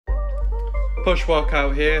Push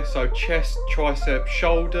workout here, so chest, triceps,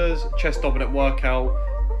 shoulders, chest dominant workout.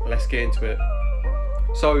 Let's get into it.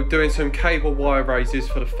 So doing some cable wire raises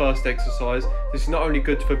for the first exercise. This is not only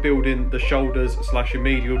good for building the shoulders /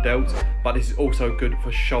 medial delts, but this is also good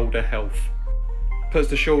for shoulder health. Puts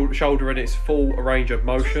the shoulder in its full range of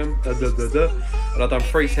motion. And I've done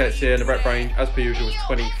 3 sets here, and the rep range, as per usual, was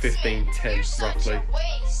 20, 15, 10 roughly.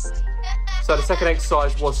 So the second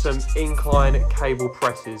exercise was some incline cable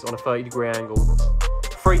presses on a 30-degree angle.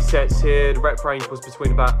 3 sets here, the rep range was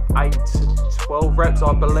between about 8 to 12 reps,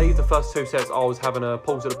 I believe. The first 2 sets I was having a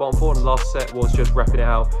pulse at the bottom for, and the last set was just repping it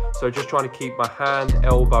out. So just trying to keep my hand,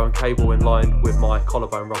 elbow and cable in line with my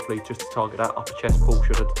collarbone roughly, just to target that upper chest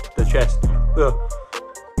portion of the chest.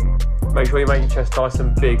 Ugh. Make sure you make your chest nice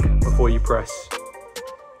and big before you press.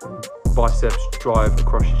 Biceps drive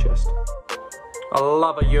across your chest. I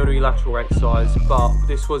love a unilateral exercise, but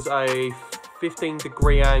this was a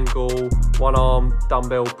 15-degree angle, 1-arm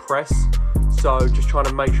dumbbell press. So just trying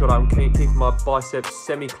to make sure that I'm keeping my biceps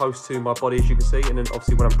semi-close to my body, as you can see. And then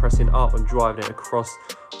obviously when I'm pressing up, I'm driving it across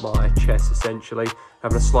my chest essentially.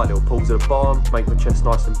 Having a slight little pulse at the bottom, make my chest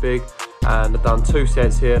nice and big. And I've done 2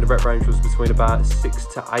 sets here, and the rep range was between about 6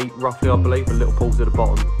 to 8 roughly, I believe, with a little pulse at the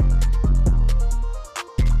bottom.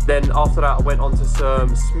 Then after that I went on to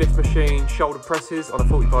some Smith machine shoulder presses on a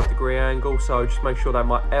 45-degree angle. So just make sure that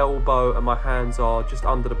my elbow and my hands are just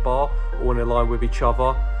under the bar, all in line with each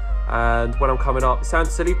other. And when I'm coming up, it sounds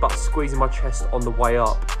silly, but squeezing my chest on the way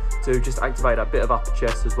up to just activate that bit of upper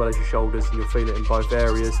chest as well as your shoulders, and you'll feel it in both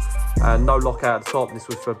areas. And no lockout at the top. This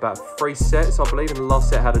was for about 3 sets, I believe, and the last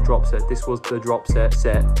set had a drop set. This was the drop set.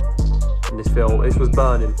 And this was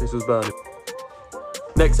burning.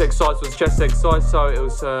 Next exercise was a chest exercise, so it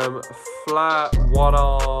was flat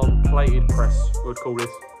 1-arm plated press, we would call this.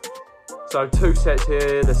 So 2 sets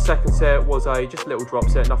here. The second set was just a little drop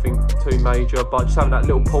set, nothing too major, but just having that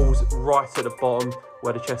little pulse right at the bottom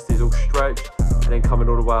where the chest is all stretched, and then coming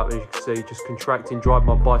all the way up, as you can see, just contracting, drive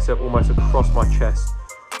my bicep almost across my chest.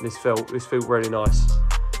 And this felt really nice.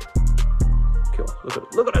 Cool.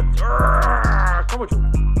 Look at it. Come on,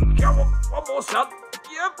 one more son.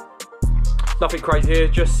 Yep. Nothing crazy here,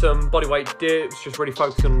 just some bodyweight dips, just really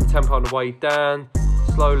focusing on the tempo on the way down,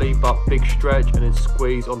 slowly but big stretch, and then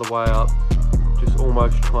squeeze on the way up. Just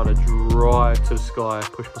almost trying to drive to the sky,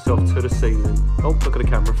 push myself to the ceiling. Oh, look at the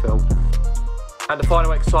camera, Phil. And the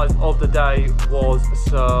final exercise of the day was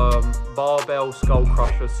some barbell skull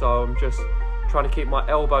crushers. So I'm just trying to keep my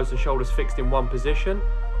elbows and shoulders fixed in one position.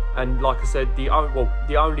 And like I said, the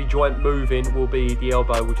only joint moving will be the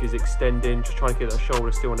elbow, which is extending. Just trying to keep that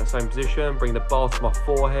shoulder still in that same position. Bring the bar to my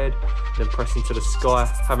forehead, and then pressing to the sky,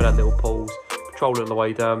 having that little pause. Control it on the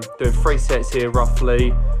way down. Doing 3 sets here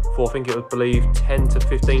roughly for, I think it was, believe, 10 to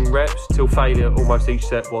 15 reps, till failure almost each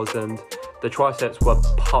set was. And the triceps were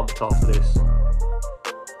pumped after this.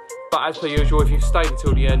 But as per usual, if you've stayed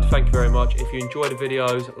until the end, thank you very much. If you enjoy the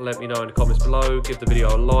videos, let me know in the comments below. Give the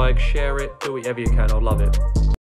video a like, share it, do whatever you can, I'll love it.